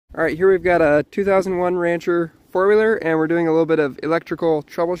All right, here we've got a 2001 Rancher four-wheeler, and we're doing a little bit of electrical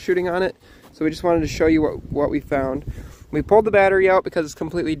troubleshooting on it. So we just wanted to show you what we found. We pulled the battery out because it's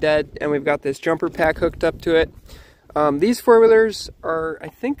completely dead, and we've got this jumper pack hooked up to it. These four-wheelers are, I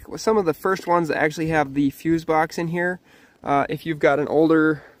think, some of the first ones that actually have the fuse box in here. If you've got an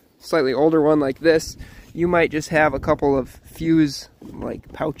older, slightly older one like this, you might just have a couple of fuse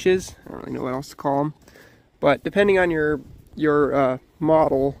like pouches. I don't really know what else to call them, but depending on your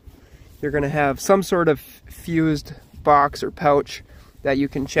model, you're going to have some sort of fused box or pouch that you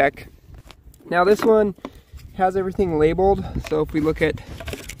can check. Now this one has everything labeled, so if we look at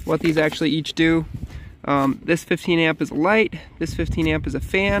what these actually each do, this 15 amp is a light, this 15 amp is a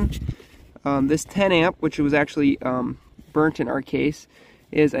fan, this 10 amp, which was actually burnt in our case,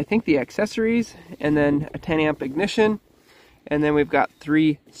 is I think the accessories, and then a 10 amp ignition, and then we've got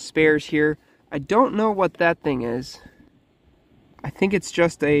 3 spares here. I don't know what that thing is. I think it's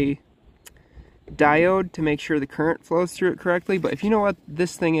just a diode to make sure the current flows through it correctly, but if you know what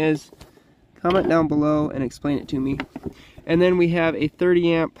this thing is, comment down below and explain it to me. And then we have a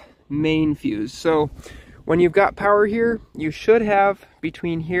 30 amp main fuse. So when you've got power here, you should have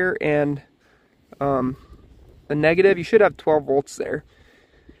between here and the negative, you should have 12 volts there.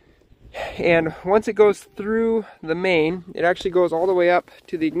 And once it goes through the main, it actually goes all the way up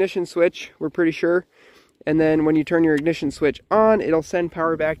to the ignition switch, we're pretty sure. And then when you turn your ignition switch on, it'll send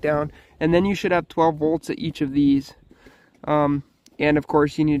power back down, and then you should have 12 volts at each of these. And of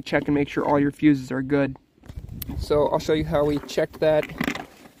course you need to check and make sure all your fuses are good. So I'll show you how we checked that.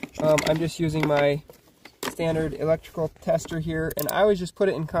 I'm just using my standard electrical tester here, and I always just put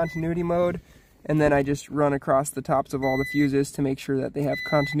it in continuity mode, and then I just run across the tops of all the fuses to make sure that they have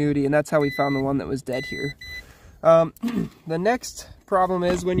continuity, and that's how we found the one that was dead here. The next problem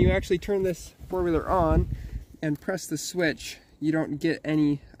is when you actually turn this four-wheeler on and press the switch, you don't get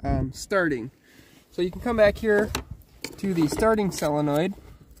any starting. So you can come back here to the starting solenoid,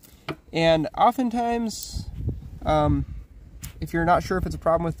 and oftentimes if you're not sure if it's a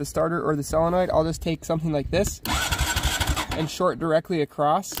problem with the starter or the solenoid, I'll just take something like this and short directly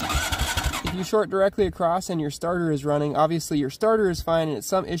across. If you short directly across and your starter is running, obviously your starter is fine and it's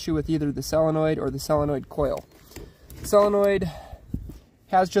some issue with either the solenoid or the solenoid coil. The solenoid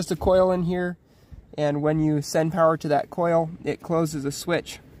has just a coil in here, and when you send power to that coil, it closes a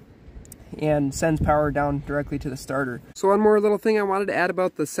switch and sends power down directly to the starter. So one more little thing I wanted to add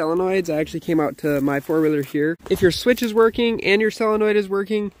about the solenoids. I actually came out to my four-wheeler here. If your switch is working and your solenoid is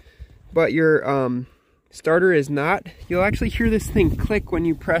working, but your starter is not, you'll actually hear this thing click when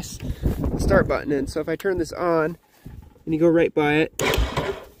you press the start button in. So if I turn this on and you go right by it,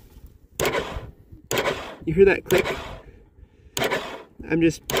 you hear that click? I'm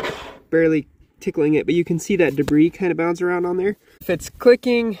just barely tickling it, but you can see that debris kind of bounce around on there. If it's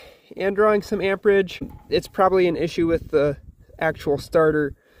clicking and drawing some amperage, it's probably an issue with the actual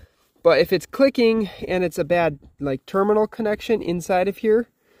starter. But if it's clicking and it's a bad like terminal connection inside of here,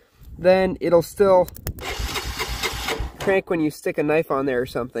 then it'll still crank when you stick a knife on there or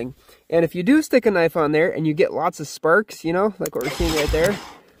something. And if you do stick a knife on there and you get lots of sparks, you know, like what we're seeing right there,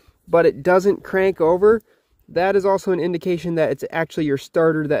 but it doesn't crank over, that is also an indication that it's actually your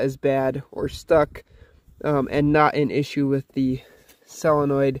starter that is bad or stuck, and not an issue with the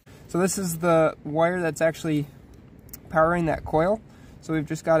solenoid. So this is the wire that's actually powering that coil. So we've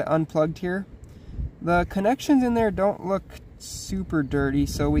just got it unplugged here. The connections in there don't look super dirty,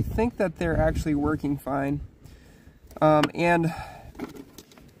 so we think that they're actually working fine. And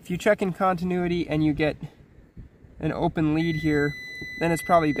if you check in continuity and you get an open lead here, then it's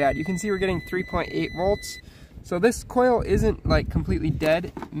probably bad. You can see we're getting 3.8 volts. So this coil isn't like completely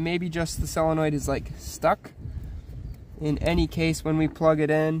dead, maybe just the solenoid is like stuck. In any case, when we plug it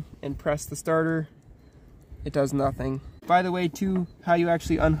in and press the starter, it does nothing. By the way too, how you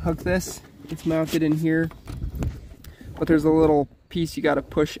actually unhook this, it's mounted in here, but there's a little piece you gotta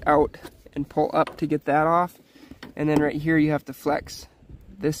push out and pull up to get that off. And then right here you have to flex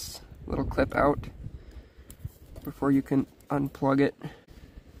this little clip out before you can unplug it.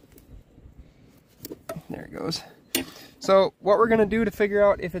 There it goes. So what we're going to do to figure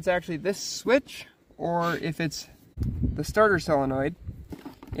out if it's actually this switch or if it's the starter solenoid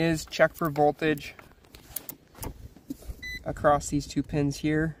is check for voltage across these 2 pins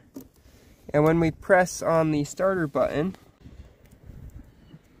here. And when we press on the starter button,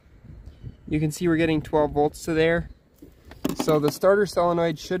 you can see we're getting 12 volts to there. So the starter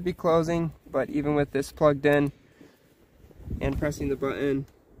solenoid should be closing, but even with this plugged in and pressing the button,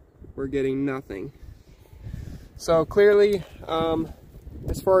 we're getting nothing. So clearly,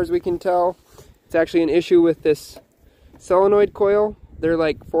 as far as we can tell, it's actually an issue with this solenoid coil, They're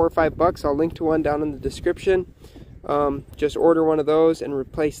like $4 or $5. I'll link to one down in the description. Just order one of those and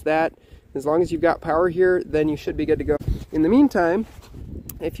replace that. As long as you've got power here, then you should be good to go. In the meantime,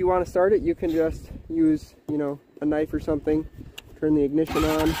 if you want to start it, you can just use, you know, a knife or something, turn the ignition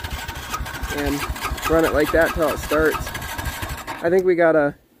on, and run it like that till it starts. I think we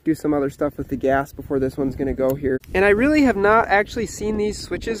gotta do some other stuff with the gas before this one's gonna go here. And I really have not actually seen these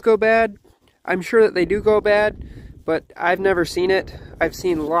switches go bad. I'm sure that they do go bad, but I've never seen it. I've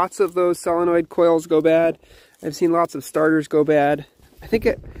seen lots of those solenoid coils go bad. I've seen lots of starters go bad. I think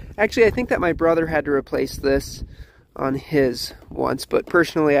that my brother had to replace this on his once, but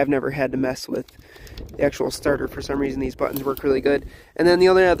personally I've never had to mess with the actual starter. For some reason these buttons work really good. And then the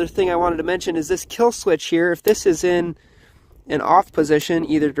only other thing I wanted to mention is this kill switch here. If this is in an off position,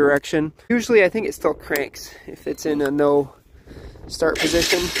 either direction, usually I think it still cranks. If it's in a no start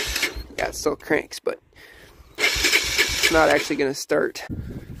position, yeah, it still cranks, but it's not actually going to start.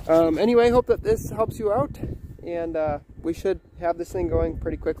 Anyway, hope that this helps you out, and we should have this thing going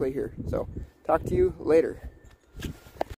pretty quickly here. So talk to you later.